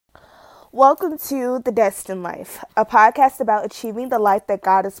Welcome to The Destined Life, a podcast about achieving the life that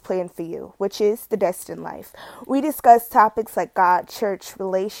God has planned for you, which is the destined life. We discuss topics like God, church,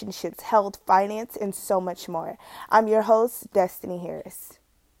 relationships, health, finance, and so much more. I'm your host, Destiny Harris.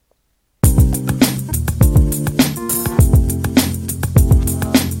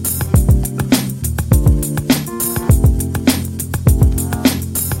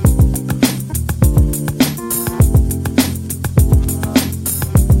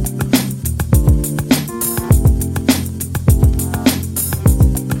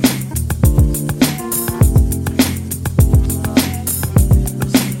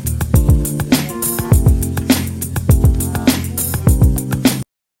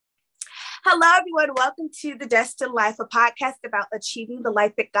 Hello, everyone. Welcome to The Destined Life, a podcast about achieving the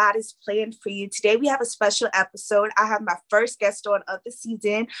life that God has planned for you. Today, we have a special episode. I have my first guest on of the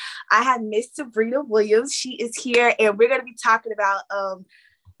season. I have Miss Sabrina Williams. She is here, and we're going to be talking about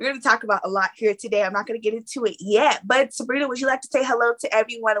a lot here today. I'm not going to get into it yet, but Sabrina, would you like to say hello to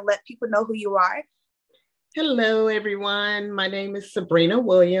everyone and let people know who you are? Hello, everyone. My name is Sabrina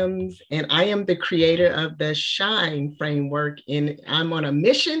Williams, and I am the creator of the Shine framework. And I'm on a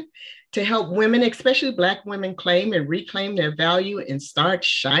mission to help women, especially Black women, claim and reclaim their value and start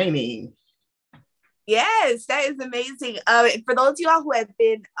shining. Yes, that is amazing. For those of y'all who have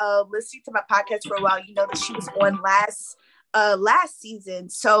been listening to my podcast for a while, you know that she was on last season.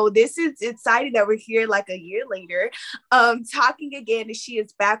 So this is exciting that we're here like a year later talking again, and she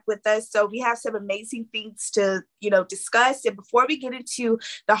is back with us. So we have some amazing things to discuss. And before we get into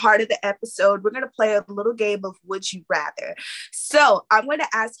the heart of the episode, we're going to play a little game of Would You Rather. So I'm going to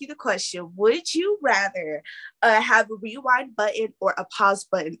ask you the question: would you rather have a rewind button or a pause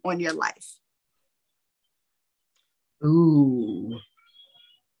button on your life? Ooh.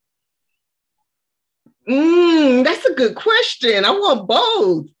 That's a good question. I want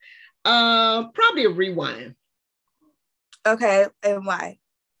both. Probably a rewind. Okay, and why?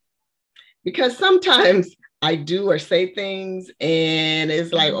 Because sometimes I do or say things and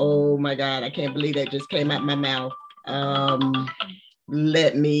it's like, oh my God, I can't believe that just came out my mouth.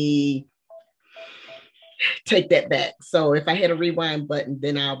 Let me take that back. So if I had a rewind button,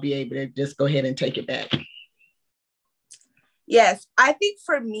 then I'll be able to just go ahead and take it back. Yes, I think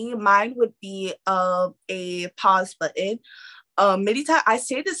for me, mine would be a pause button. Many times I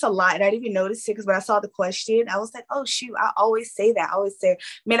say this a lot, and I didn't even notice it because when I saw the question, I was like, "Oh shoot!" I always say that. I always say,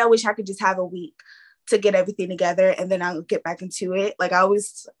 "Man, I wish I could just have a week to get everything together, and then I'll get back into it." Like I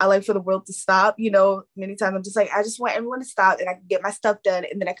like for the world to stop. Many times I'm just like, I just want everyone to stop, and I can get my stuff done,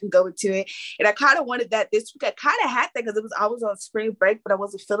 and then I can go into it. And I kind of wanted that this week. I kind of had that because I was on spring break, but I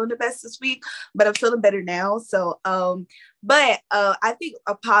wasn't feeling the best this week. But I'm feeling better now. So I think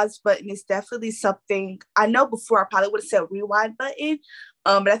a pause button is definitely something. I know before I probably would have said rewind button.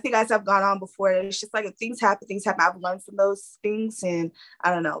 But I think as I've gone on before, it's just like if things happen. I've learned from those things, and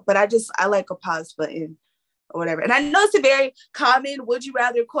I don't know. But I like a pause button or whatever. And I know it's a very common would you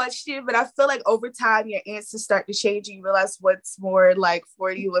rather question, but I feel like over time your answers start to change and you realize what's more like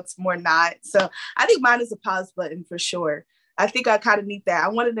for you, what's more not. So I think mine is a pause button for sure. I think I kind of need that. I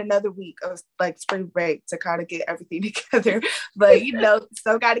wanted another week of like spring break to kind of get everything together, but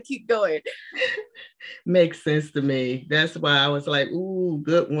still got to keep going. Makes sense to me. That's why I was like, ooh,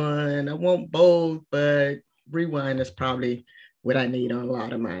 good one. I want both, but rewind is probably what I need on a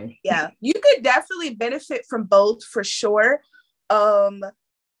lot of mine. Yeah, you could definitely benefit from both for sure. But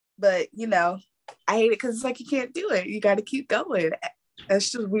I hate it because it's like you can't do it. You got to keep going.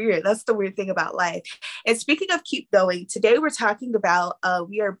 That's just weird. That's the weird thing about life. And speaking of keep going, today we're talking about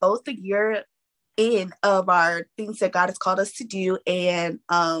we are both a year in of our things that God has called us to do, and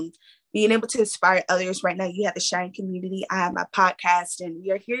being able to inspire others. Right now, you have the Shine community. I have my podcast, and we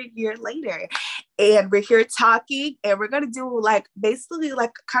are here a year later, and we're here talking, and we're gonna do basically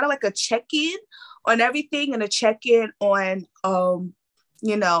kind of like a check-in on everything and a check-in on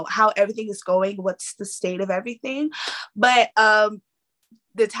how everything is going, what's the state of everything, but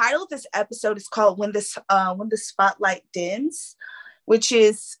the title of this episode is called When the Spotlight Dims, which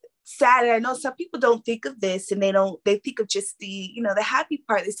is sad. And I know some people don't think of this, and they think of just the happy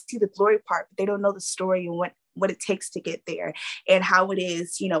part. They see the glory part, but they don't know the story and what it takes to get there and how it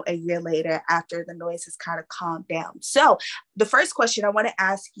is, a year later after the noise has kind of calmed down. So the first question I want to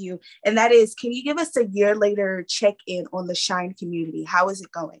ask you, and that is, can you give us a year later check-in on the Shine community? How is it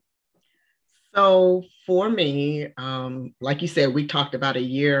going? So for me, like you said, we talked about a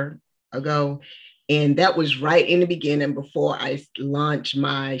year ago, and that was right in the beginning before I launched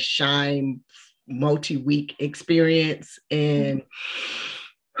my Shine multi-week experience. And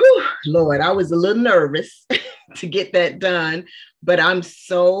Lord, I was a little nervous to get that done. but I'm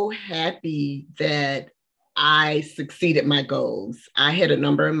so happy that I succeeded my goals. I had a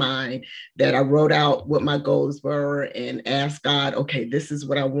number in mind that I wrote out what my goals were and asked God, okay, this is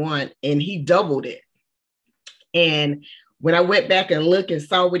what I want. And he doubled it. And when I went back and looked and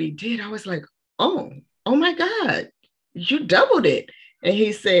saw what he did, I was like, oh my God, you doubled it. And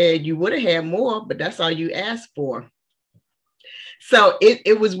he said, you would have had more, but that's all you asked for. So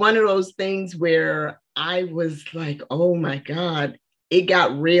it was one of those things where I was like, oh my God, it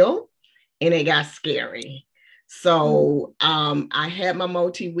got real and it got scary. So I had my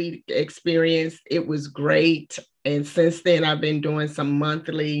multi-week experience. It was great. And since then, I've been doing some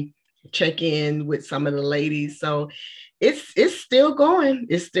monthly check-in with some of the ladies. So it's still going.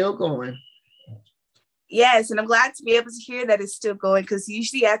 It's still going. Yes, and I'm glad to be able to hear that it's still going, because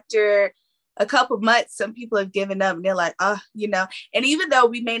usually after a couple of months, some people have given up and they're like, and even though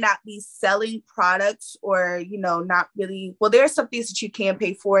we may not be selling products or, not really, well, there are some things that you can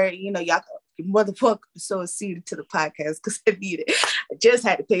pay for, y'all motherfucker so seed to the podcast because I need it. I just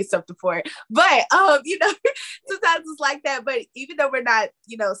had to pay something for it. But sometimes it's like that. But even though we're not,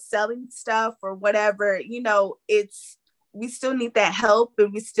 selling stuff or whatever, we still need that help,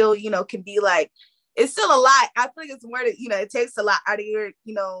 and we still, can be like, it's still a lot. I feel like it's more that, it takes a lot out of your,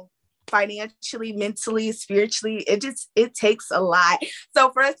 financially, mentally, spiritually. It takes a lot. So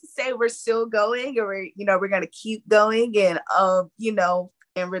for us to say we're still going, or we're going to keep going, and,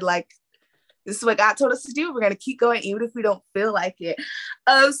 and we're like, this is what God told us to do. We're going to keep going, even if we don't feel like it.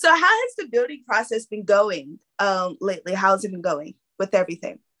 So how has the building process been going lately? How's it been going with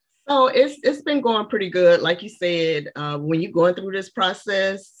everything? So it's been going pretty good. Like you said, when you're going through this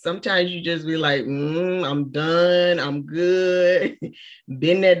process, sometimes you just be like, I'm done. I'm good.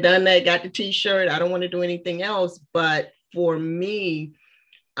 Been there, done that, got the t-shirt. I don't want to do anything else. But for me,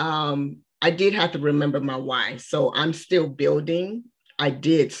 I did have to remember my why. So I'm still building. I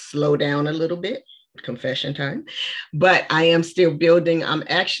did slow down a little bit, confession time, but I am still building. I'm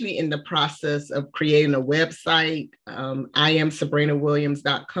actually in the process of creating a website. I am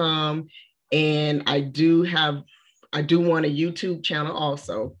sabrinawilliams.com. And I do want a YouTube channel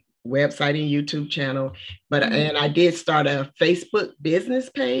also, website and YouTube channel. And I did start a Facebook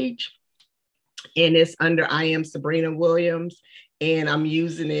business page, and it's under I am Sabrina Williams. And I'm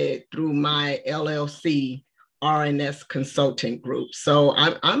using it through my LLC RNS Consulting Group. So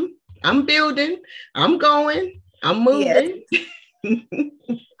I'm building, I'm going, I'm moving. Yes.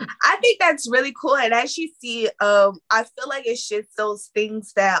 I think that's really cool. And as you see, I feel like it's just those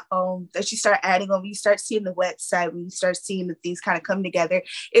things that you start adding on, when you start seeing the website, when you start seeing the things kind of come together,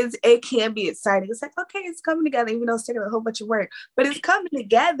 it can be exciting. It's like, okay, it's coming together, even though it's taking a whole bunch of work, but it's coming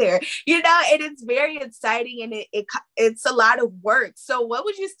together, and it's very exciting, and it's a lot of work. So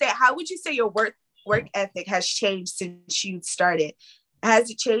how would you say your work ethic has changed since you started? Has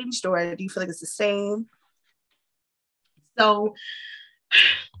it changed, or do you feel like it's the same? So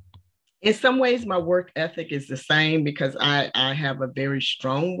in some ways, my work ethic is the same, because I have a very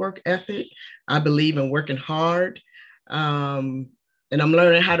strong work ethic. I believe in working hard. And I'm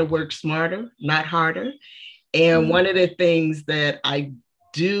learning how to work smarter, not harder. And one of the things that I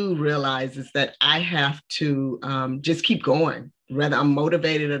do realize is that I have to just keep going. Whether I'm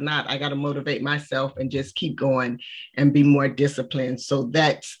motivated or not, I got to motivate myself and just keep going and be more disciplined. So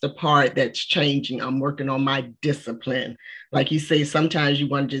that's the part that's changing. I'm working on my discipline. Like you say, sometimes you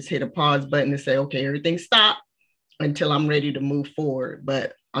want to just hit a pause button and say, okay, everything stop until I'm ready to move forward.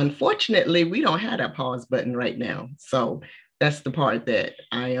 But unfortunately, we don't have that pause button right now. So that's the part that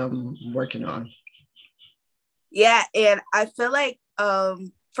I am working on. Yeah, and I feel like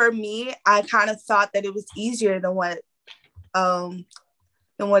for me, I kind of thought that it was easier than what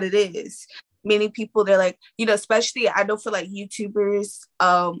it is. Many people, they're like, especially I know for like YouTubers,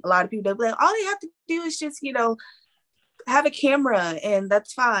 a lot of people, they'll be like, all they have to do is just, have a camera and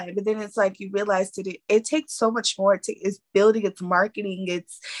that's fine. But then it's like you realize that it takes so much more. It's building, it's marketing,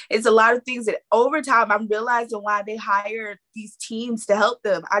 it's a lot of things that over time I'm realizing why they hire these teams to help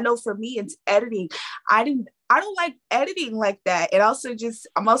them. I know for me, it's editing. I don't like editing like that. And also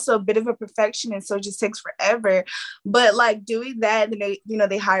I'm also a bit of a perfectionist, so it just takes forever. But like doing that, and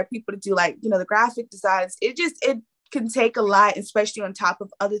they hire people to do like, the graphic designs. It can take a lot, especially on top of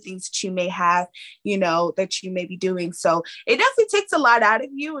other things that you may have, that you may be doing. So it definitely takes a lot out of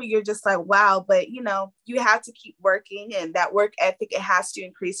you, and you're just like, wow. But, you have to keep working, and that work ethic, it has to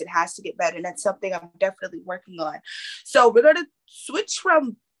increase. It has to get better. And that's something I'm definitely working on. So we're going to switch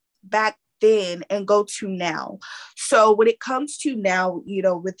from back then and go to now. So when it comes to now,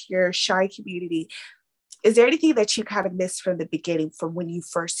 with your Shine community, is there anything that you kind of missed from the beginning, from when you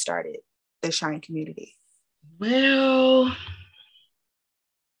first started the Shine community? Well,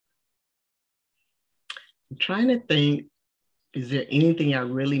 I'm trying to think, is there anything I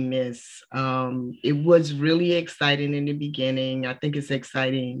really miss? It was really exciting in the beginning. I think it's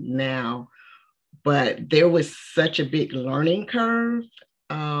exciting now, but there was such a big learning curve.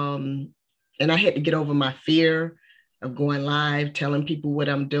 And I had to get over my fear of going live, telling people what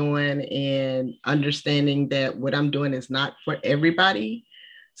I'm doing, and understanding that what I'm doing is not for everybody.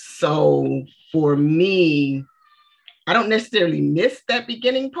 So for me, I don't necessarily miss that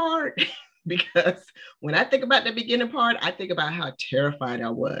beginning part because when I think about the beginning part, I think about how terrified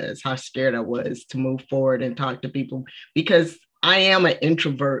I was, how scared I was to move forward and talk to people because I am an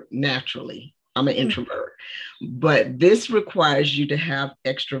introvert naturally. I'm an introvert, but this requires you to have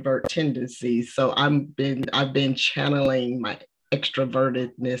extrovert tendencies. So I've been channeling my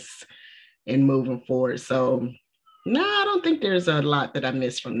extrovertedness and moving forward. So no, I don't think there's a lot that I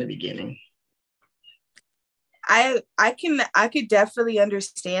missed from the beginning. I could definitely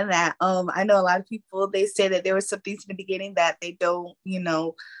understand that. I know a lot of people, they say that there were some things in the beginning that they don't,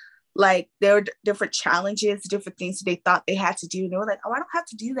 like there were different challenges, different things that they thought they had to do. And they were like, oh, I don't have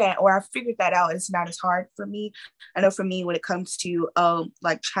to do that. Or I figured that out. It's not as hard for me. I know for me, when it comes to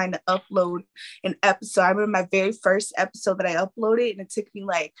like trying to upload an episode, I remember my very first episode that I uploaded and it took me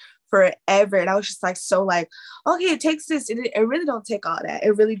like forever. And I was just like, so like, okay, it takes this. It really don't take all that.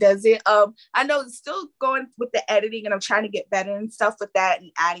 It really doesn't. I know it's still going with the editing and I'm trying to get better and stuff with that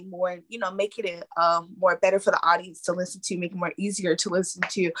and adding more, making it more better for the audience to listen to, make it more easier to listen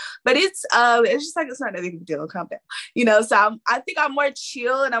to. But it's just like, it's not a big deal. Calm down, so I think I'm more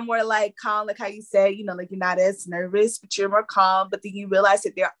chill and I'm more like calm, like how you said, like you're not as nervous, but you're more calm. But then you realize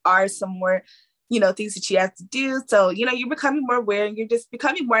that there are some more things that you have to do. So, you're becoming more aware and you're just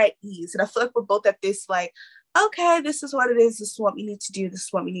becoming more at ease. And I feel like we're both at this, like, okay, this is what it is. This is what we need to do. This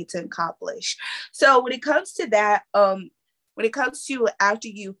is what we need to accomplish. So when it comes to that, when it comes to after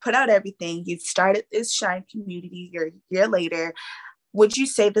you put out everything, you started this Shine community a year later, would you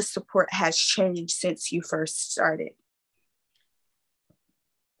say the support has changed since you first started?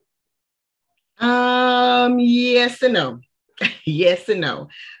 Yes and no. Yes and no.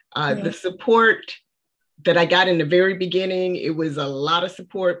 The support that I got in the very beginning, it was a lot of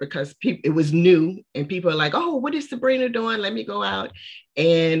support because it was new and people are like, oh, what is Sabrina doing? Let me go out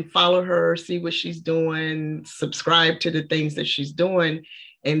and follow her, see what she's doing, subscribe to the things that she's doing.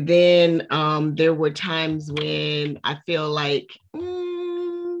 And then there were times when I feel like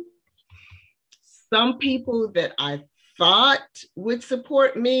some people that I thought would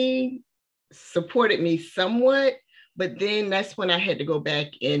support me supported me somewhat. But then that's when I had to go back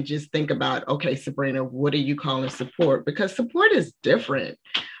and just think about, okay, Sabrina, what are you calling support? Because support is different.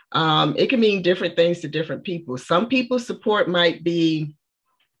 It can mean different things to different people. Some people's support might be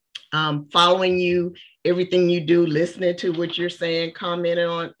following you, everything you do, listening to what you're saying, commenting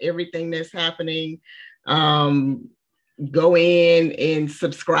on everything that's happening, go in and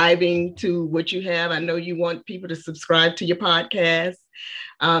subscribing to what you have. I know you want people to subscribe to your podcast.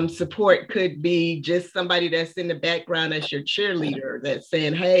 Support could be just somebody that's in the background as your cheerleader that's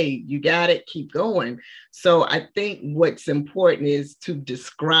saying, hey, you got it, keep going. So I think what's important is to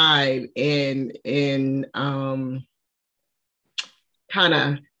describe and kind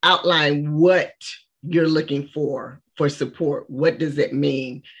of outline what you're looking for support. What does it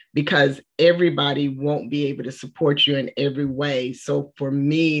mean? Because everybody won't be able to support you in every way. So for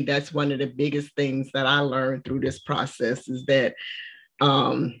me, that's one of the biggest things that I learned through this process is that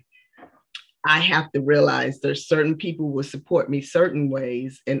I have to realize there's certain people will support me certain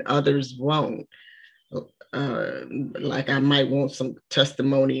ways and others won't. Like I might want some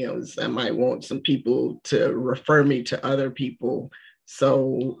testimonials. I might want some people to refer me to other people.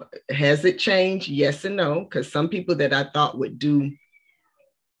 So has it changed? Yes and no, because some people that I thought would do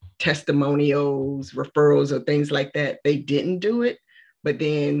testimonials, referrals, or things like that, they didn't do it. But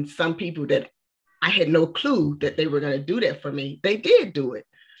then some people that I had no clue that they were going to do that for me, they did do it.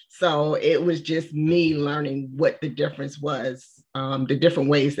 So it was just me learning what the difference was, the different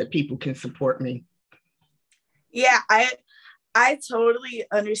ways that people can support me. Yeah, I totally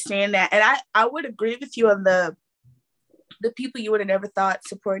understand that. And I would agree with you on the people you would have never thought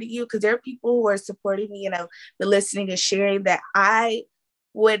supported you, because there are people who are supporting me and the listening and sharing that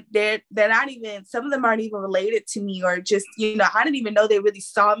they're not even, some of them aren't even related to me, or just, I didn't even know they really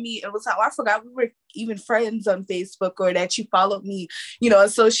saw me. It was like, oh, I forgot we were even friends on Facebook, or that you followed me, on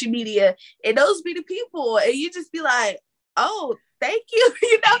social media. And those be the people. And you just be like, oh, thank you.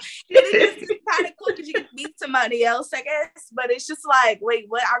 It's just kind of cool because you can meet somebody else, I guess. But it's just like, wait,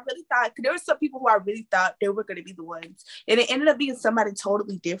 what? I really thought, because there were some people who I really thought they were going to be the ones. And it ended up being somebody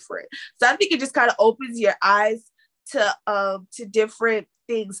totally different. So I think it just kind of opens your eyes to different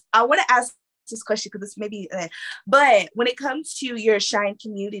things. I want to ask this question because it's maybe, but when it comes to your Shine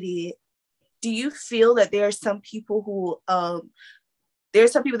community, do you feel that there are some people who, there are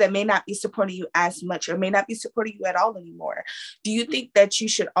some people that may not be supporting you as much or may not be supporting you at all anymore? Do you think that you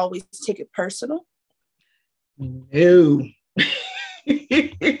should always take it personal? No.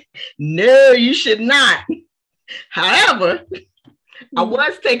 No, you should not. However, I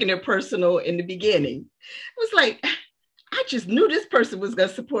was taking it personal in the beginning. It was like, I just knew this person was going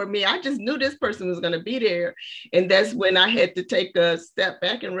to support me. I just knew this person was going to be there. And that's when I had to take a step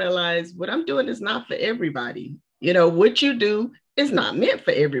back and realize what I'm doing is not for everybody. You know, what you do is not meant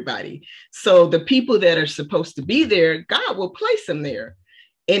for everybody. So the people that are supposed to be there, God will place them there.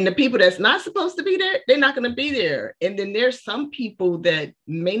 And the people that's not supposed to be there, they're not going to be there. And then there's some people that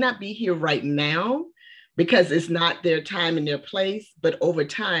may not be here right now because it's not their time and their place, but over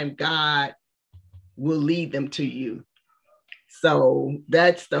time, God will lead them to you. So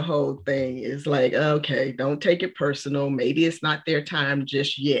that's the whole thing. It's like, okay, don't take it personal. Maybe it's not their time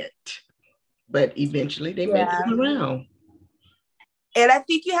just yet, but eventually they may come around. And I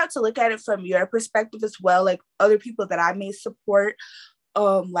think you have to look at it from your perspective as well, like other people that I may support,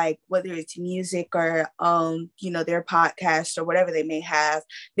 like whether it's music or you know, their podcast or whatever they may have.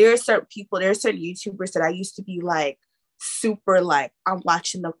 There are certain people, there are certain YouTubers that I used to be like super like I'm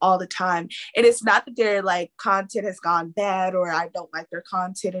watching them all the time, and it's not that their like content has gone bad or I don't like their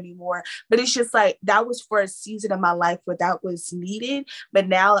content anymore, but it's just like that was for a season of my life where that was needed, but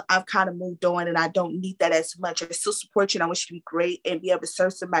now I've kind of moved on and I don't need that as much. I still support you and I wish you to be great and be able to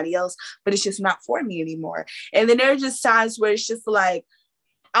serve somebody else, but it's just not for me anymore. And then there are just times where it's just like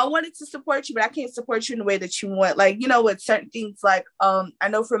I wanted to support you, but I can't support you in the way that you want. Like, you know, with certain things, like I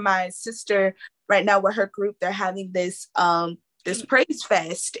know for my sister right now with her group, they're having this praise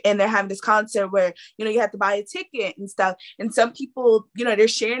fest, and they're having this concert where, you know, you have to buy a ticket and stuff. And some people, you know, they're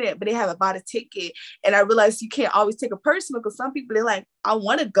sharing it, but they haven't bought a ticket. And I realized you can't always take it personal because some people, they're like, I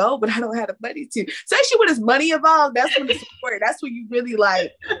want to go, but I don't have the money to. Especially when there's money involved, that's when the support, that's when you really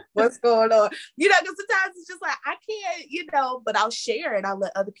like, what's going on? You know, because sometimes it's just like, I can't, you know, but I'll share and I'll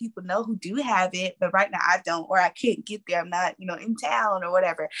let other people know who do have it. But right now I don't, or I can't get there. I'm not, you know, in town or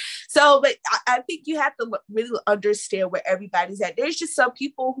whatever. So, but I think you have to really understand where everybody's at. There's just some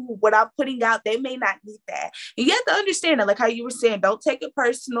people who, what I'm putting out, they may not need that. And you have to understand that, like how you were saying, don't take it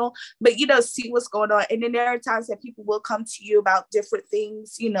personal, but, you know, see what's going on. And then there are times that people will come to you about different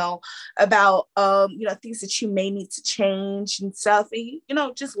things, you know, about, you know, things that you may need to change and stuff. And, you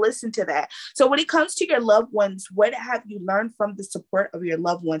know, just listen to that. So when it comes to your loved ones, what have you learned from the support of your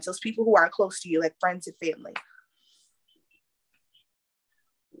loved ones, those people who are close to you, like friends and family?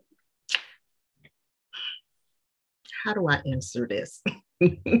 How do I answer this?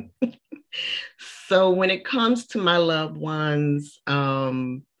 So when it comes to my loved ones,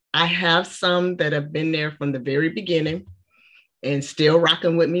 I have some that have been there from the very beginning and still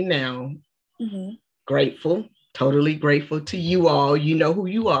rocking with me now. Mm-hmm. Grateful, totally grateful to you all. You know who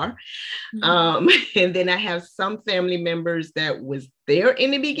you are. Mm-hmm. And then I have some family members that was there in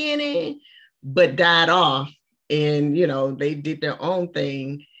the beginning, but died off, and, you know, they did their own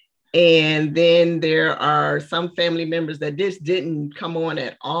thing. And then there are some family members that just didn't come on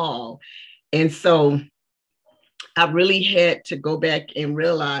at all. And so I really had to go back and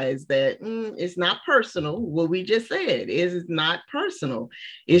realize that it's not personal. What we just said is not personal.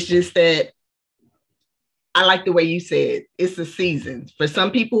 It's just that I like the way you said it's a season. For some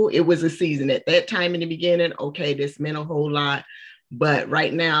people, it was a season. At that time in the beginning, okay, this meant a whole lot. But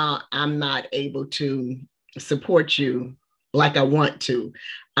right now, I'm not able to support you like I want to.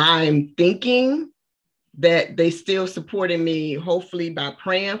 I'm thinking that they still supporting me, hopefully by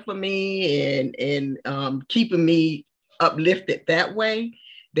praying for me and keeping me uplifted that way.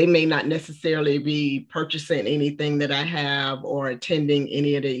 They may not necessarily be purchasing anything that I have or attending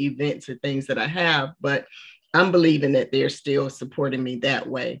any of the events or things that I have, but I'm believing that they're still supporting me that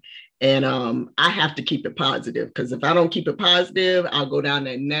way. And I have to keep it positive, because if I don't keep it positive, I'll go down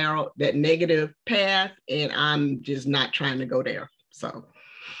that negative path, and I'm just not trying to go there. So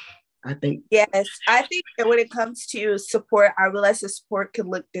I think. Yes, I think that when it comes to support, I realize that support can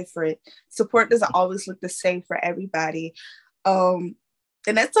look different. Support doesn't always look the same for everybody. And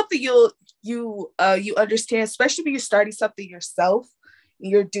that's something you understand, especially when you're starting something yourself.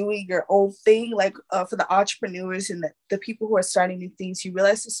 You're doing your own thing, like for the entrepreneurs and the people who are starting new things, you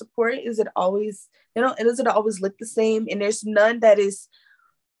realize the support isn't always, you know, it doesn't always look the same. And there's none that is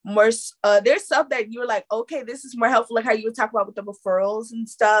more, there's some that you're like, okay, this is more helpful, like how you would talk about with the referrals and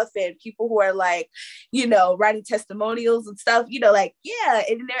stuff, and people who are like, you know, writing testimonials and stuff, you know, like, yeah.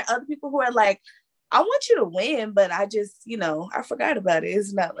 And then there are other people who are like, I want you to win, but I just, I forgot about it.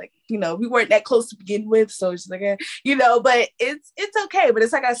 It's not like, we weren't that close to begin with. So it's like, but it's okay. But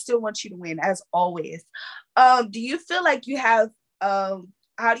it's like, I still want you to win as always. Do you feel like you have,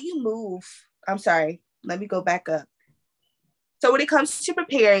 how do you move? I'm sorry, let me go back up. So when it comes to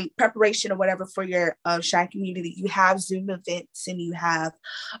preparation or whatever for your Shine community, you have Zoom events and you have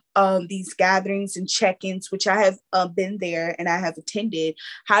these gatherings and check-ins, which I have been there and I have attended.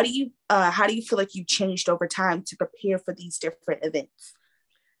 How do you feel like you changed over time to prepare for these different events?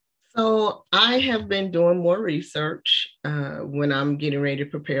 So I have been doing more research when I'm getting ready to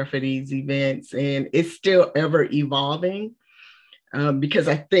prepare for these events, and it's still ever evolving. Because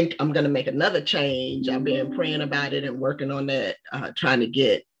I think I'm going to make another change. I've been praying about it and working on that, trying to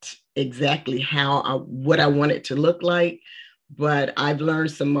get exactly what I want it to look like. But I've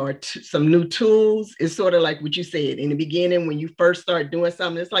learned some new tools. It's sort of like what you said in the beginning, when you first start doing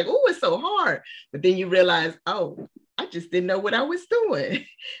something, it's like, oh, it's so hard. But then you realize, oh, I just didn't know what I was doing.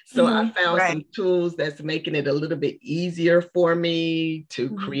 So I found some tools that's making it a little bit easier for me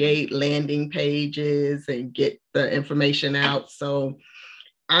to create landing pages and get the information out. So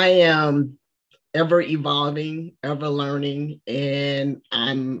I am ever evolving, ever learning, and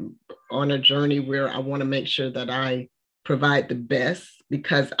I'm on a journey where I want to make sure that I provide the best,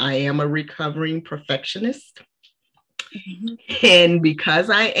 because I am a recovering perfectionist. And because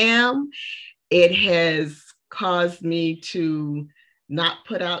I am, it has caused me to not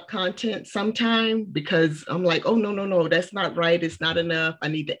put out content sometime, because I'm like, oh, no, that's not right. It's not enough. I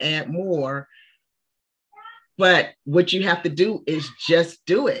need to add more. But what you have to do is just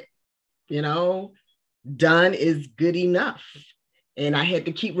do it. Done is good enough. And I had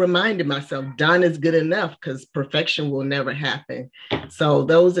to keep reminding myself, done is good enough, because perfection will never happen. So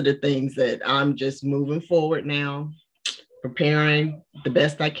those are the things that I'm just moving forward now, preparing the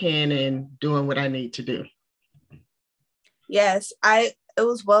best I can and doing what I need to do. Yes, it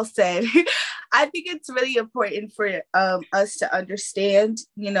was well said. I think it's really important for us to understand,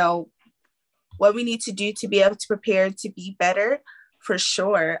 what we need to do to be able to prepare to be better, for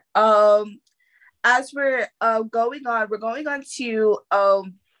sure. As we're going on to,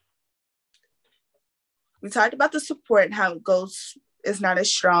 we talked about the support and how it goes. It's not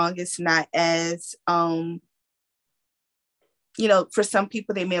as strong. It's not as, for some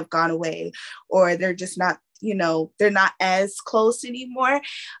people, they may have gone away, or they're just not, they're not as close anymore.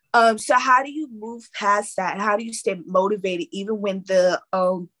 So how do you move past that? How do you stay motivated even when the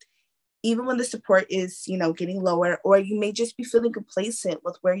support is, getting lower, or you may just be feeling complacent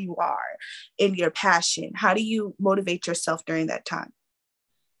with where you are in your passion? How do you motivate yourself during that time?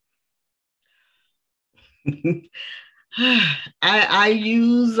 I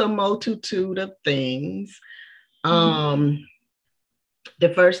use a multitude of things.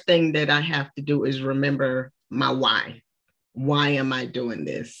 The first thing that I have to do is remember my why. Why am I doing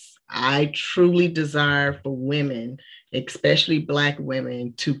this? I truly desire for women, especially Black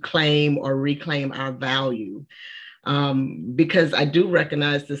women, to claim or reclaim our value. Because I do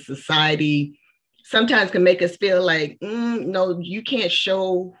recognize the society sometimes can make us feel like, no, you can't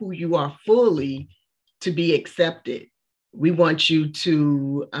show who you are fully to be accepted. We want you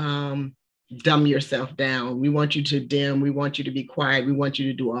to dumb yourself down. We want you to dim. We want you to be quiet. We want you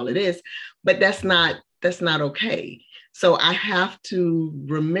to do all of this, but that's not okay. So I have to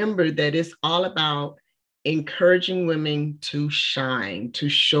remember that it's all about encouraging women to shine, to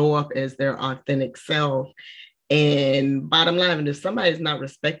show up as their authentic self. And bottom line, if somebody's not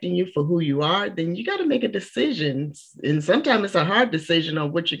respecting you for who you are, then you got to make a decision. And sometimes it's a hard decision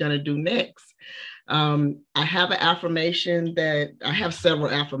on what you're going to do next. I have an affirmation that I have several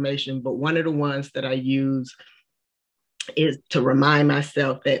affirmations, but one of the ones that I use is to remind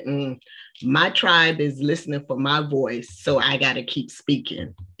myself that my tribe is listening for my voice, so I got to keep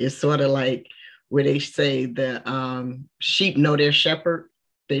speaking. It's sort of like where they say the sheep know their shepherd,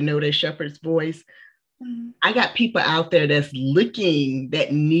 they know their shepherd's voice. I got people out there that's looking,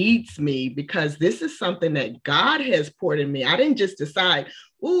 that needs me, because this is something that God has poured in me. I didn't just decide,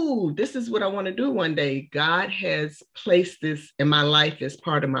 this is what I want to do one day. God has placed this in my life as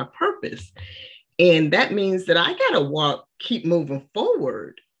part of my purpose. And that means that I got to keep moving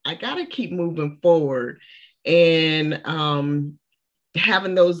forward. I got to keep moving forward. And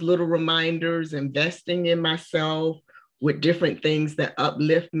having those little reminders, investing in myself with different things that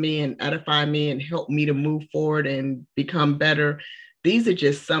uplift me and edify me and help me to move forward and become better. These are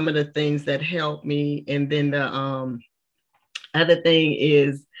just some of the things that help me. And then the other thing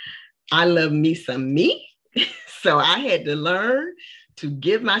is, I love me some me. So I had to learn to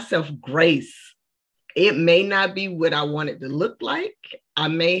give myself grace. It may not be what I want it to look like. I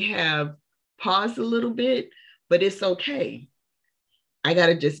may have pause a little bit, but it's okay. I got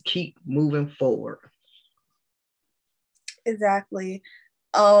to just keep moving forward. Exactly.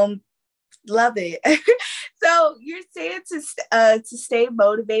 Love it. So you're saying to stay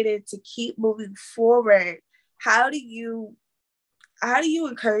motivated, to keep moving forward. How do you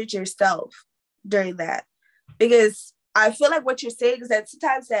encourage yourself during that? Because I feel like what you're saying is that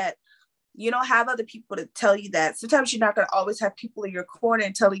sometimes that you don't have other people to tell you that. Sometimes you're not going to always have people in your corner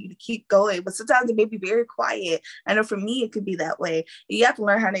and telling you to keep going, but sometimes it may be very quiet. I know for me, it could be that way. You have to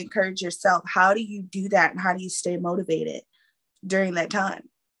learn how to encourage yourself. How do you do that? And how do you stay motivated during that time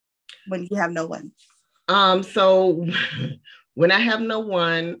when you have no one? So when I have no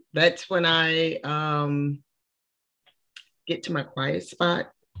one, that's when I get to my quiet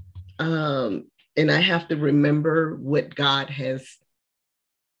spot. And I have to remember what God has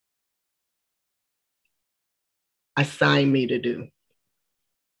assigned me to do.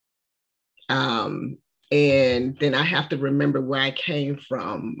 And then I have to remember where I came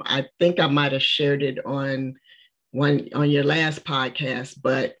from. I think I might have shared it on your last podcast,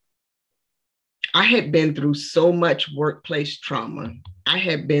 but I had been through so much workplace trauma. I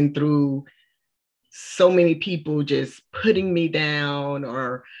had been through so many people just putting me down,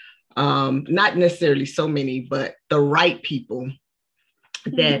 or not necessarily so many, but the right people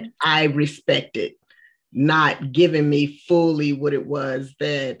that I respected, not giving me fully what it was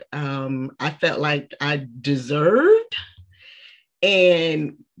that I felt like I deserved,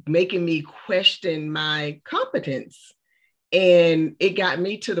 and making me question my competence. And it got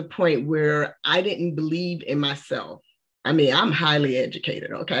me to the point where I didn't believe in myself. I mean, I'm highly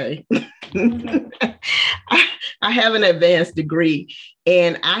educated, okay? I have an advanced degree,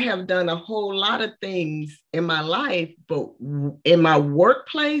 and I have done a whole lot of things in my life, but in my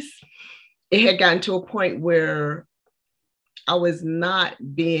workplace, it had gotten to a point where I was not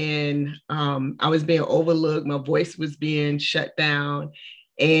being, I was being overlooked. My voice was being shut down.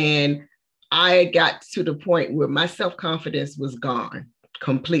 And I got to the point where my self-confidence was gone,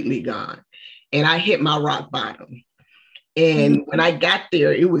 completely gone. And I hit my rock bottom. And when I got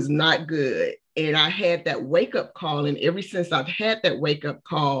there, it was not good. And I had that wake-up call. And ever since I've had that wake-up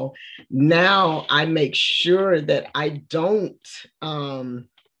call, now I make sure that I don't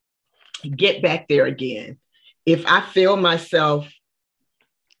get back there again. If I feel myself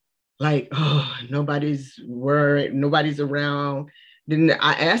like, oh, nobody's worried, nobody's around, then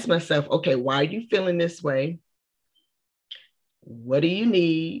I ask myself, okay, why are you feeling this way? What do you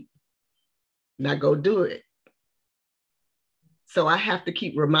need? Now go do it. So I have to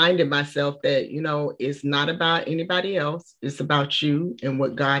keep reminding myself that, it's not about anybody else. It's about you and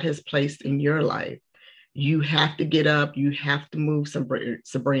what God has placed in your life. You have to get up. You have to move,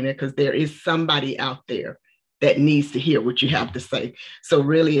 Sabrina, because there is somebody out there that needs to hear what you have to say. So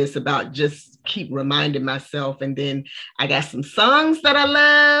really it's about just keep reminding myself. And then I got some songs that I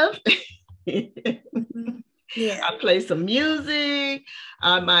love. Yeah. I play some music.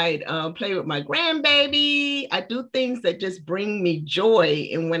 I might play with my grandbaby. I do things that just bring me joy.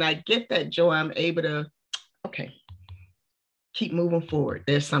 And when I get that joy, I'm able to, okay, keep moving forward.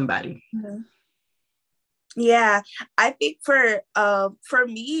 There's somebody. Mm-hmm. Yeah, I think for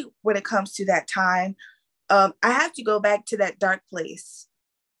me, when it comes to that time, I have to go back to that dark place.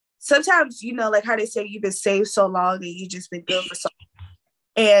 Sometimes, like how they say you've been saved so long and you've just been good for so long,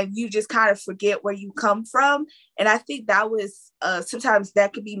 and you just kind of forget where you come from. And I think that was sometimes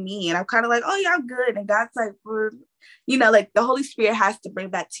that could be me. And I'm kind of like, oh yeah, I'm good. And God's like, like the Holy Spirit has to bring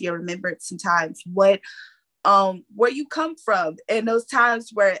back to your remembrance sometimes where you come from. And those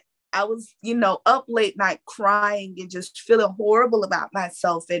times where I was, up late night crying and just feeling horrible about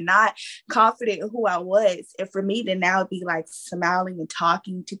myself and not confident in who I was. And for me to now be like smiling and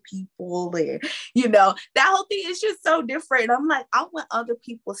talking to people and, that whole thing is just so different. And I'm like, I want other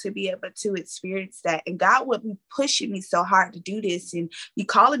people to be able to experience that. And God would be pushing me so hard to do this and be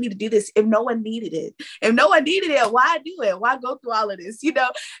calling me to do this if no one needed it. If no one needed it, why do it? Why go through all of this,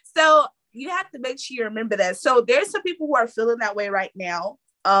 So you have to make sure you remember that. So there's some people who are feeling that way right now.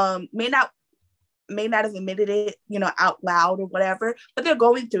 May not have admitted it, out loud or whatever, but they're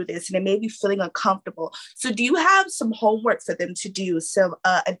going through this and they may be feeling uncomfortable. So do you have some homework for them to do? So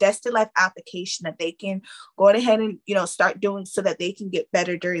a Destined Life application that they can go ahead and, start doing so that they can get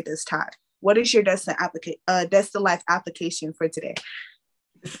better during this time? What is your Destined Life application for today?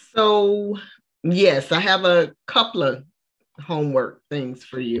 So yes, I have a couple of homework things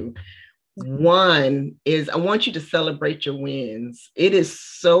for you. One is I want you to celebrate your wins. It is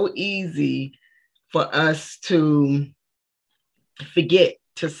so easy for us to forget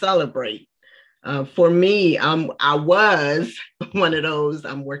to celebrate. For me, I was one of those,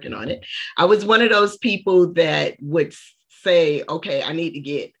 I'm working on it. I was one of those people that would say, okay, I need to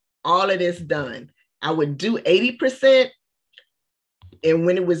get all of this done. I would do 80%. And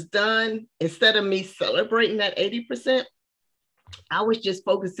when it was done, instead of me celebrating that 80%, I was just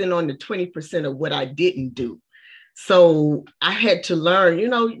focusing on the 20% of what I didn't do. So I had to learn, you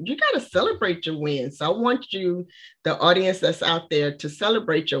got to celebrate your wins. So I want you, the audience that's out there, to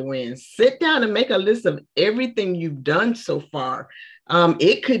celebrate your wins. Sit down and make a list of everything you've done so far.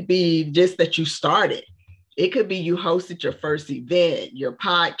 It could be just that you started. It could be you hosted your first event, your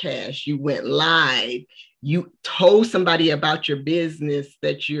podcast, you went live, you told somebody about your business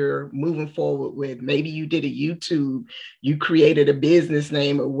that you're moving forward with. Maybe you did a YouTube, you created a business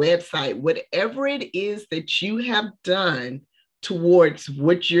name, a website, whatever it is that you have done towards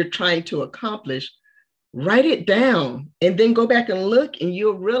what you're trying to accomplish, write it down and then go back and look and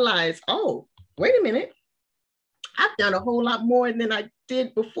you'll realize, oh, wait a minute, I've done a whole lot more than I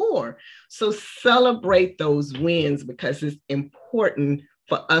did before. So celebrate those wins because it's important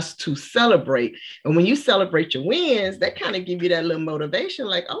for us to celebrate. And when you celebrate your wins, that kind of give you that little motivation,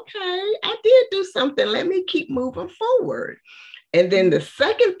 like, okay, I did do something. Let me keep moving forward. And then the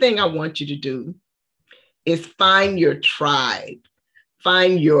second thing I want you to do is find your tribe.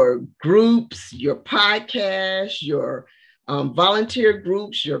 Find your groups, your podcasts, your volunteer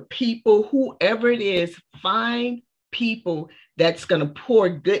groups, your people, whoever it is, find people that's going to pour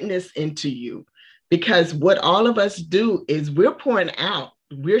goodness into you. Because what all of us do is we're pouring out,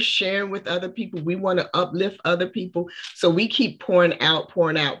 we're sharing with other people. We want to uplift other people. So we keep pouring out,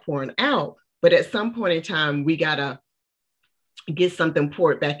 pouring out, pouring out. But at some point in time, we got to get something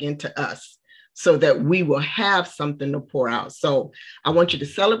poured back into us so that we will have something to pour out. So I want you to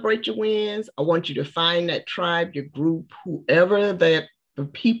celebrate your wins. I want you to find that tribe, your group, whoever that the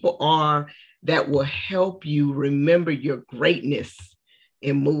people are that will help you remember your greatness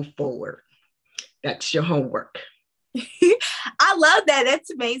and move forward. That's your homework. I love that. That's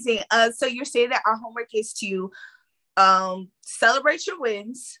amazing. So you're saying that our homework is to celebrate your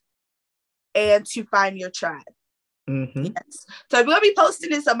wins and to find your tribe. Mm-hmm. Yes. So I'm going to be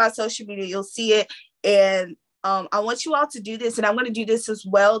posting this on my social media. You'll see it. And I want you all to do this. And I'm going to do this as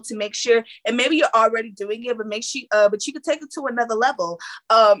well to make sure, and maybe you're already doing it, but make sure, but you can take it to another level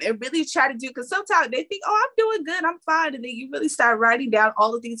and really try to do, because sometimes they think, oh, I'm doing good, I'm fine. And then you really start writing down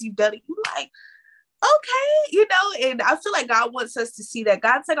all the things you've done. And you're like, okay, and I feel like God wants us to see that.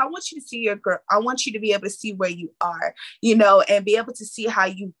 God's like, I want you to see your girl. I want you to be able to see where you are, and be able to see how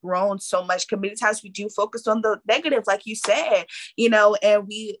you've grown so much. Because many times we do focus on the negative, like you said, and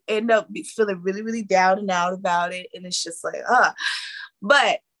we end up feeling really, really down and out about it. And it's just like,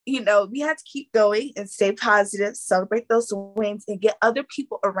 but we have to keep going and stay positive, celebrate those wins, and get other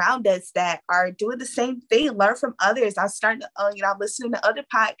people around us that are doing the same thing. Learn from others. I'm starting to, I'm listening to other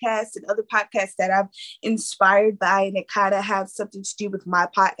podcasts that I'm inspired by, and it kind of has something to do with my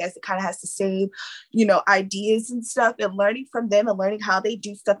podcast. It kind of has the same, ideas and stuff, and learning from them and learning how they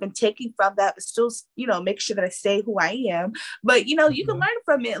do stuff and taking from that, but still, make sure that I stay who I am. But, you can learn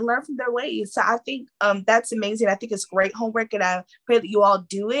from it and learn from their ways. So I think that's amazing. I think it's great homework, and I pray that you all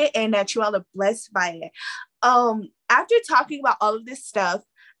do it and that you all are blessed by it. After talking about all of this stuff,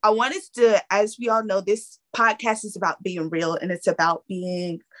 I want us to, as we all know, this podcast is about being real, and it's about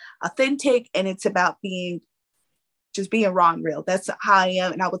being authentic, and it's about being raw and real. That's how I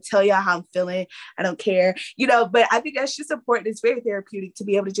am. And I will tell you how I'm feeling. I don't care, but I think that's just important. It's very therapeutic to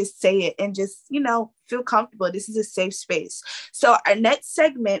be able to just say it and just, feel comfortable. This is a safe space. So our next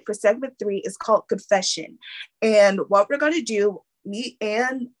segment for segment 3 is called Confession. And what we're going to do, me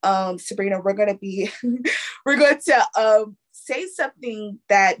and Sabrina, we're going to say something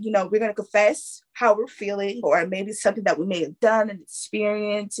that, we're going to confess how we're feeling, or maybe something that we may have done and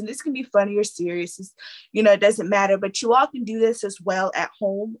experienced. And this can be funny or serious. It doesn't matter, but you all can do this as well at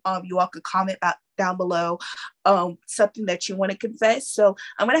home. You all can comment down below something that you want to confess. So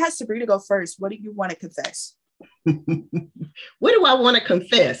I'm going to have Sabrina go first. What do you want to confess? What do I want to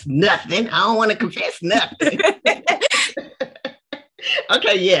confess? Nothing. I don't want to confess nothing.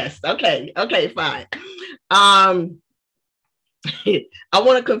 Okay, yes. Okay, fine. I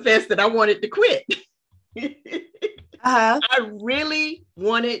want to confess that I wanted to quit. I really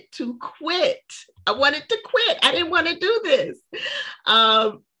wanted to quit. I didn't want to do this.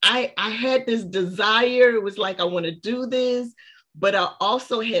 I had this desire. It was like, I want to do this, but I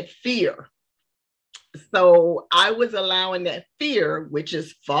also had fear. So I was allowing that fear, which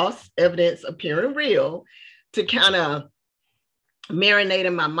is false evidence appearing real, to kind of marinate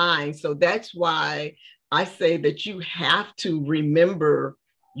in my mind. So that's why I say that you have to remember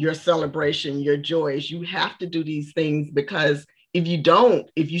your celebration, your joys. You have to do these things, because if you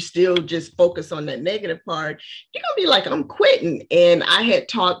don't, if you still just focus on that negative part, you're going to be like, I'm quitting. And I had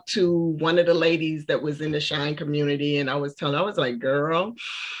talked to one of the ladies that was in the Shine community, and I was like, girl,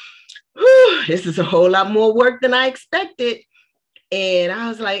 whew, this is a whole lot more work than I expected. And I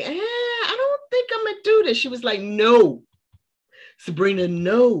was like, I don't think I'm going to do this. She was like, no, Sabrina,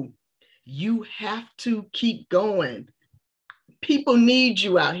 no, you have to keep going. People need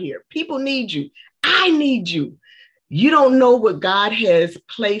you out here. People need you. I need you. You don't know what God has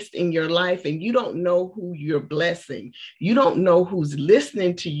placed in your life, and you don't know who you're blessing. You don't know who's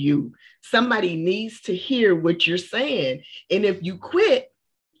listening to you. Somebody needs to hear what you're saying. And if you quit,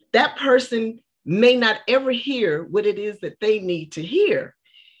 that person may not ever hear what it is that they need to hear.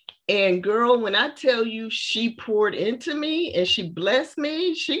 And girl, when I tell you, she poured into me and she blessed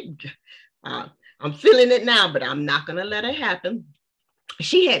me, I'm feeling it now, but I'm not going to let it happen.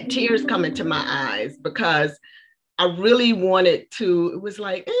 She had tears coming to my eyes, because I really wanted to. It was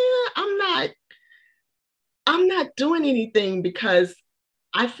like, I'm not doing anything, because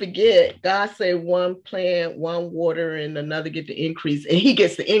I forget. God said one plant, one water, and another get the increase, and he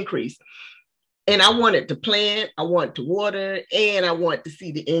gets the increase. And I wanted to plant, I want to water, and I want to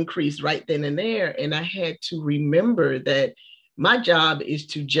see the increase right then and there. And I had to remember that my job is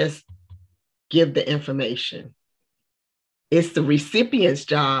to just give the information. It's the recipient's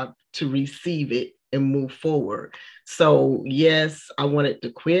job to receive it and move forward. So yes, I wanted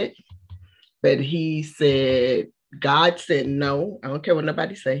to quit, but God said no. I don't care what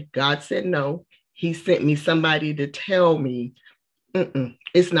nobody say. God said no. He sent me somebody to tell me,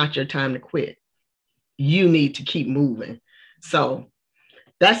 it's not your time to quit. You need to keep moving. So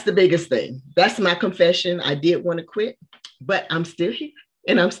that's the biggest thing. That's my confession. I did want to quit, but I'm still here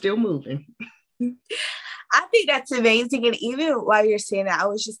and I'm still moving. I think that's amazing. And even while you're saying that, I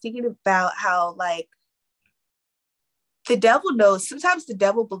was just thinking about how, like, the devil knows. Sometimes the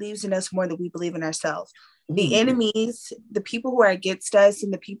devil believes in us more than we believe in ourselves. The enemies, the people who are against us,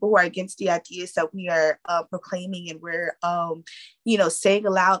 and the people who are against the ideas that we are proclaiming and we're, saying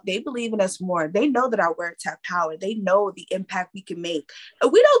aloud, they believe in us more. They know that our words have power. They know the impact we can make.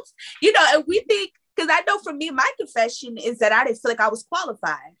 And we don't, and we think, because I know for me, my confession is that I didn't feel like I was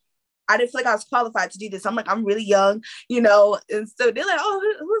qualified. I didn't feel like I was qualified to do this. I'm like, I'm really young, and so they're like,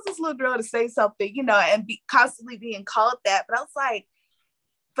 oh, who's this little girl to say something, and be constantly being called that. But I was like,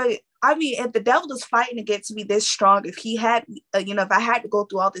 but I mean, if the devil is fighting against me this strong, if he had, if I had to go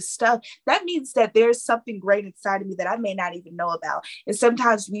through all this stuff, that means that there's something great inside of me that I may not even know about. And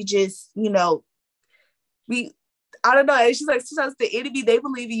sometimes we just, I don't know. It's just like sometimes the enemy, they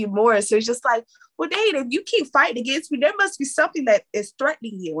believe in you more. So it's just like, well, Dave, if you keep fighting against me, there must be something that is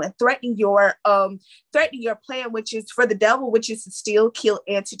threatening you and threatening your plan, which is for the devil, which is to steal, kill,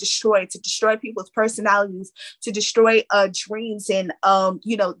 and to destroy people's personalities, to destroy dreams and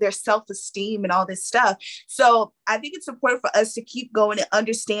their self-esteem and all this stuff. So I think it's important for us to keep going and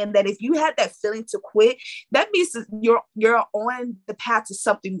understand that if you had that feeling to quit, that means that you're on the path to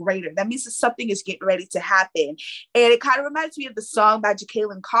something greater. That means that something is getting ready to happen. And it kind of reminds me of the song by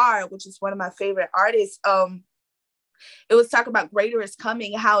Jacqueline Carr, which is one of my favorite artists. It was talking about greater is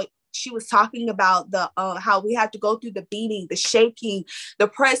coming, how she was talking about the how we have to go through the beating, the shaking, the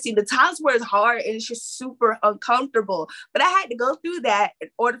pressing, the times where it's hard and it's just super uncomfortable. But I had to go through that in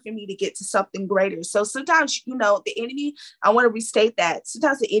order for me to get to something greater. So sometimes, the enemy, I want to restate that.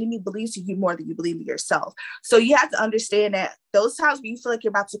 Sometimes the enemy believes in you more than you believe in yourself. So you have to understand that those times when you feel like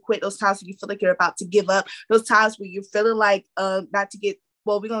you're about to quit, those times when you feel like you're about to give up, those times when you're feeling like not to get,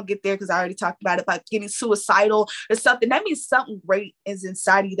 well, we're going to get there because I already talked about it, about getting suicidal or something. That means something great is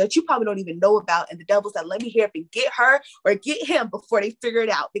inside of you that you probably don't even know about. And the devil's like, let me hear if and get her or get him before they figure it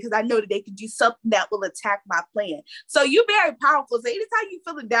out, because I know that they can do something that will attack my plan. So you're very powerful. So anytime you're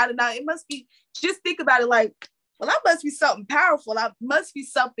feeling down and out, it must be, just think about it like, well, that must be something powerful. That must be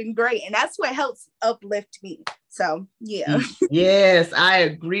something great. And that's what helps uplift me. So, yeah. Yes, I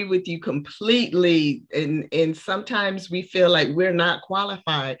agree with you completely. And sometimes we feel like we're not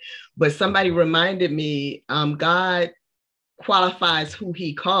qualified, but somebody reminded me, God qualifies who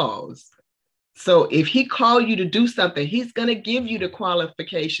he calls. So if he called you to do something, he's going to give you the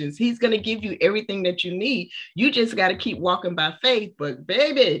qualifications. He's going to give you everything that you need. You just got to keep walking by faith. But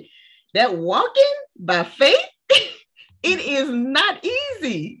baby, that walking by faith, it is not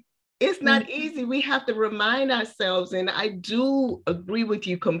easy. It's not easy. We have to remind ourselves, and I do agree with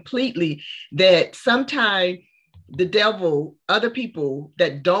you completely, that sometimes the devil, other people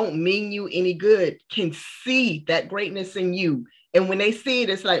that don't mean you any good, can see that greatness in you And when they see it,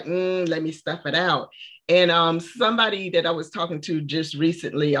 it's like, let me stuff it out. And somebody that I was talking to just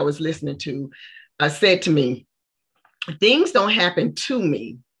recently, I was listening to, said to me, things don't happen to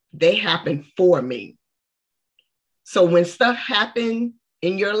me, they happen for me. So when stuff happens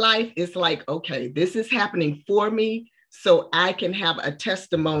in your life, it's like, okay, this is happening for me so I can have a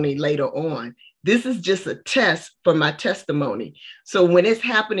testimony later on. This is just a test for my testimony. So when it's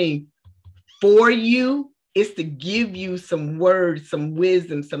happening for you, it's to give you some words, some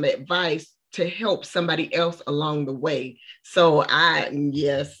wisdom, some advice to help somebody else along the way. So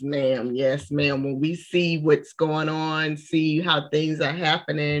yes, ma'am. When we see what's going on, see how things are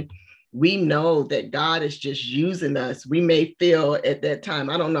happening, we know that God is just using us. We may feel at that time,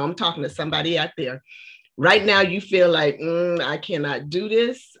 I don't know, I'm talking to somebody out there. Right now, you feel like, I cannot do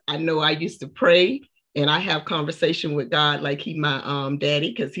this. I know I used to pray and I have conversation with God like he my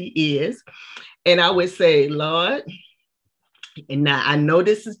daddy, because he is. And I would say, Lord, and now I know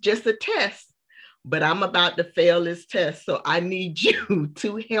this is just a test, but I'm about to fail this test. So I need you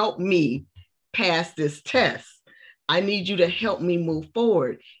to help me pass this test. I need you to help me move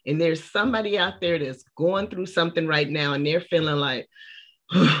forward. And there's somebody out there that's going through something right now and they're feeling like,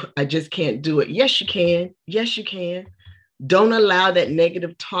 I just can't do it. Yes, you can. Yes, you can. Don't allow that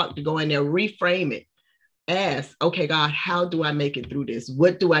negative talk to go in there. Reframe it. Ask, okay, God, how do I make it through this?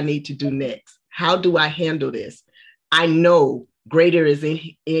 What do I need to do next? How do I handle this? I know greater is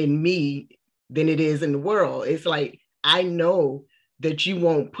in me than it is in the world. It's like, I know that you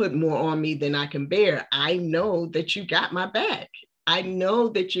won't put more on me than I can bear. I know that you got my back. I know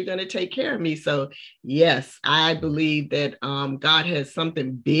that you're going to take care of me. So yes, I believe that God has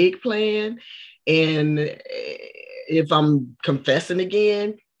something big planned. And if I'm confessing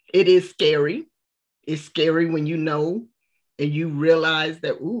again, it is scary. It's scary when you know and you realize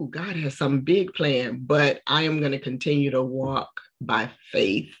that, God has some big plan, but I am going to continue to walk by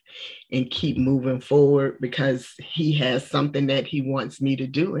faith and keep moving forward because he has something that he wants me to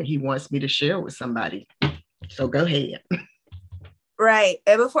do and he wants me to share with somebody. So go ahead. Right.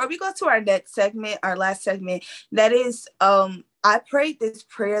 And before we go to our next segment, our last segment, that is, I prayed this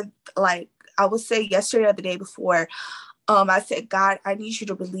prayer, like I would say yesterday or the day before. I said, God, I need you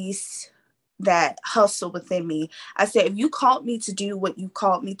to release that hustle within me. I said, if you called me to do what you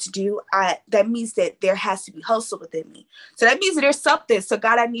called me to do, that means that there has to be hustle within me. So that means that there's something. So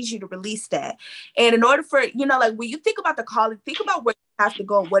God, I need you to release that. And in order for, like when you think about the calling, think about where you have to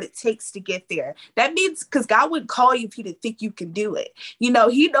go and what it takes to get there. That means, because God wouldn't call you if he didn't think you can do it. He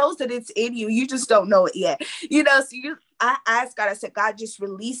knows that it's in you. You just don't know it yet. So I asked God, I said, God, just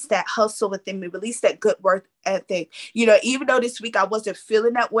release that hustle within me, release that good work ethic. Even though this week I wasn't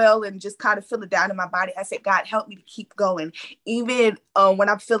feeling that well and just kind of feeling down in my body, I said, God, help me to keep going. Even when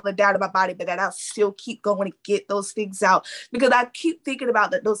I'm feeling down in my body, but that I'll still keep going and get those things out. Because I keep thinking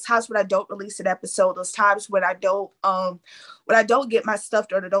about those times when I don't release an episode, those times when I don't get my stuff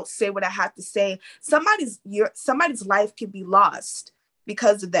done or don't say what I have to say. Somebody's life can be lost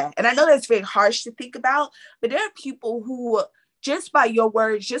because of that. And I know that's very harsh to think about, but there are people who, just by your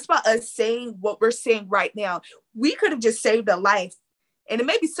words, just by us saying what we're saying right now, we could have just saved a life. And it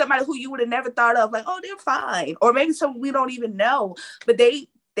may be somebody who you would have never thought of, like, oh, they're fine. Or maybe someone we don't even know, but they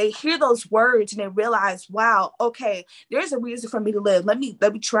hear those words and they realize, wow, okay, there's a reason for me to live. Let me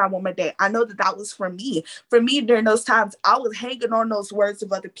try one more day. I know that was for me. For me, during those times, I was hanging on those words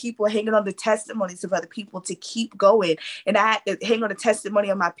of other people, hanging on the testimonies of other people to keep going. And I had to hang on the testimony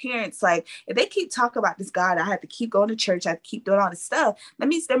of my parents. Like, if they keep talking about this God, I had to keep going to church. I had to keep doing all this stuff. That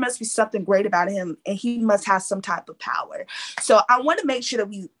means there must be something great about him and he must have some type of power. So I want to make sure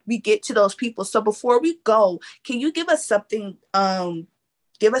that we get to those people. So before we go, can you give us something,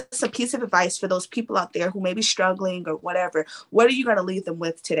 give us a piece of advice for those people out there who may be struggling or whatever? What are you going to leave them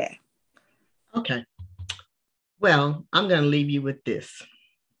with today? Okay. Well, I'm going to leave you with this.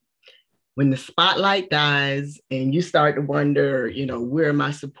 When the spotlight dies and you start to wonder, where are my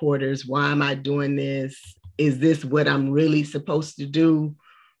supporters? Why am I doing this? Is this what I'm really supposed to do?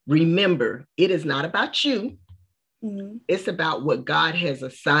 Remember, it is not about you. Mm-hmm. It's about what God has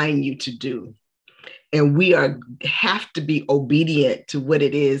assigned you to do. And we have to be obedient to what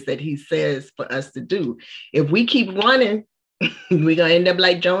it is that he says for us to do. If we keep running, we're going to end up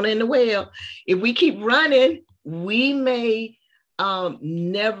like Jonah in the whale. If we keep running, we may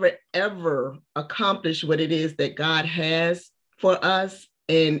never, ever accomplish what it is that God has for us.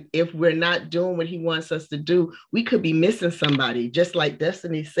 And if we're not doing what he wants us to do, we could be missing somebody. Just like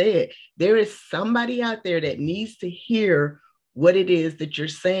Destiny said, there is somebody out there that needs to hear what it is that you're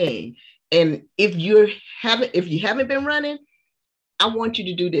saying. And if you haven't been running, I want you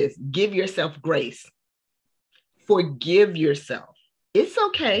to do this. Give yourself grace. forgive yourself. It's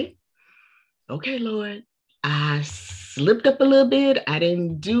okay. Okay, Lord, I slipped up a little bit. I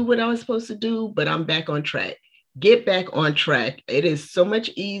didn't do what I was supposed to do, but I'm back on track. Get back on track. It is so much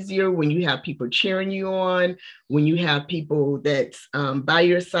easier when you have people cheering you on, when you have people that's by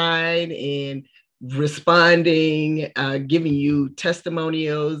your side and responding, giving you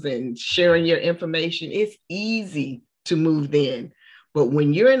testimonials and sharing your information. It's easy to move then. But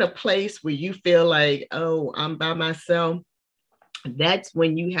when you're in a place where you feel like, oh, I'm by myself, that's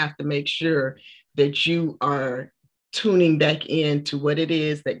when you have to make sure that you are tuning back into what it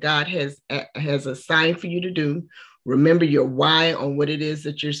is that God has assigned for you to do. Remember your why on what it is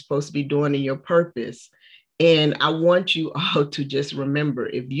that you're supposed to be doing and your purpose. And I want you all to just remember,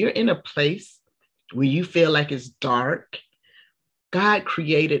 if you're in a place where you feel like it's dark, God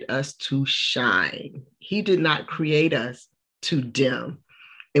created us to shine. He did not create us to dim.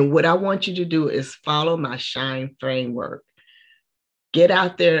 And what I want you to do is follow my shine framework. Get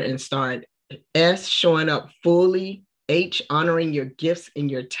out there and start. S, showing up fully. H, honoring your gifts and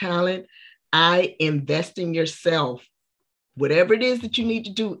your talent. I, invest in yourself. Whatever it is that you need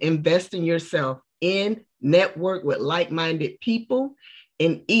to do, invest in yourself. N, network with like-minded people.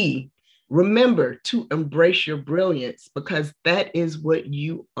 And E, remember to embrace your brilliance, because that is what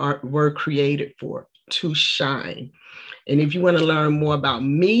you were created for, to shine. And if you want to learn more about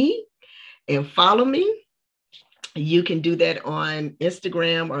me and follow me, you can do that on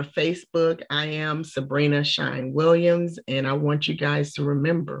Instagram or Facebook. I am Sabrina Shine Williams, and I want you guys to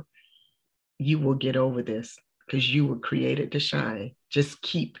remember, you will get over this because you were created to shine. Just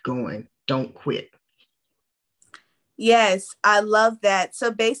keep going. Don't quit. Yes, I love that.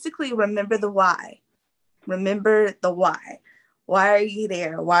 So basically, remember the why. Remember the why. Why are you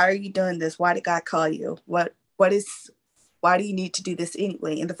there? Why are you doing this? Why did God call you? Why do you need to do this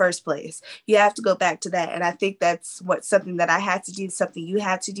anyway in the first place? You have to go back to that. And I think that's something that I had to do, something you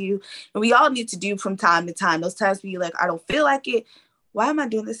had to do. And we all need to do from time to time. Those times where you're like, I don't feel like it. Why am I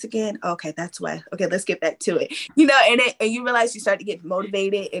doing this again? Okay, that's why. Okay, let's get back to it. And you realize you start to get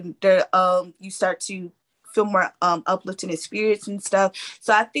motivated, and you start to feel more uplifting in spirits and stuff.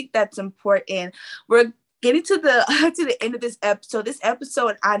 So I think that's important. We're getting to the end of this episode. This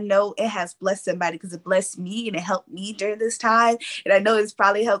episode, I know it has blessed somebody because it blessed me and it helped me during this time. And I know it's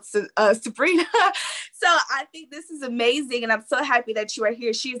probably helped Sabrina. So I think this is amazing. And I'm so happy that you are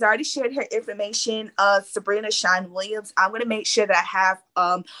here. She has already shared her information, Sabrina Shine Williams. I'm going to make sure that I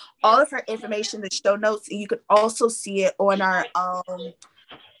have all of her information in the show notes. And you can also see it on our, on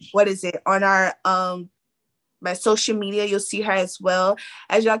our, my social media. You'll see her as well.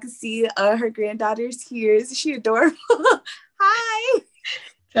 As y'all can see, her granddaughter's here. Isn't she adorable? Hi.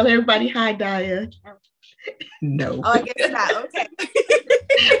 Tell everybody hi, Daya. No. Oh, I guess not. Okay.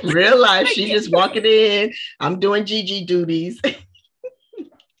 Real life. She's just walking in. I'm doing Gigi duties.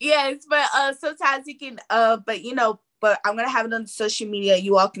 Yes, but sometimes you can, but I'm going to have it on social media.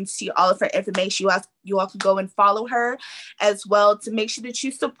 You all can see all of her information. You all can go and follow her as well to make sure that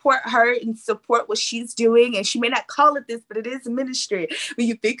you support her and support what she's doing. And she may not call it this, but it is a ministry when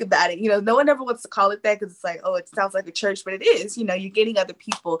you think about it. No one ever wants to call it that because it's like, oh, it sounds like a church, but it is. You're getting other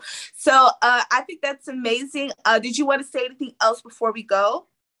people. So I think that's amazing. Did you want to say anything else before we go?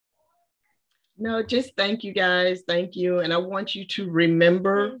 No, just thank you guys. Thank you. And I want you to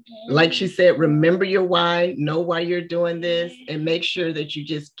remember, like she said, remember your why, know why you're doing this, and make sure that you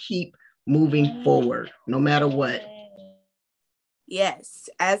just keep moving forward, no matter what. Yes,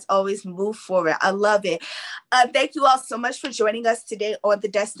 as always, move forward. I love it. Thank you all so much for joining us today on the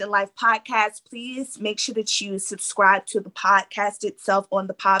Destined Life podcast. Please make sure that you subscribe to the podcast itself on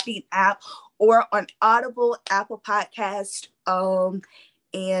the Podbean app or on Audible, Apple Podcast,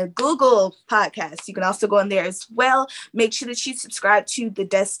 and Google Podcasts. You can also go on there as well. Make sure that you subscribe to the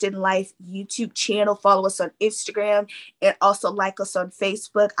Destined Life YouTube channel. Follow us on Instagram and also like us on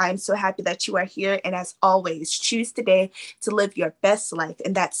Facebook. I'm so happy that you are here. And as always, choose today to live your best life.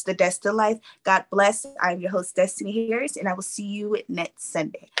 And that's the Destined Life. God bless. I'm your host, Destiny Harris, and I will see you next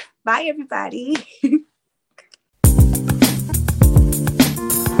Sunday. Bye, everybody.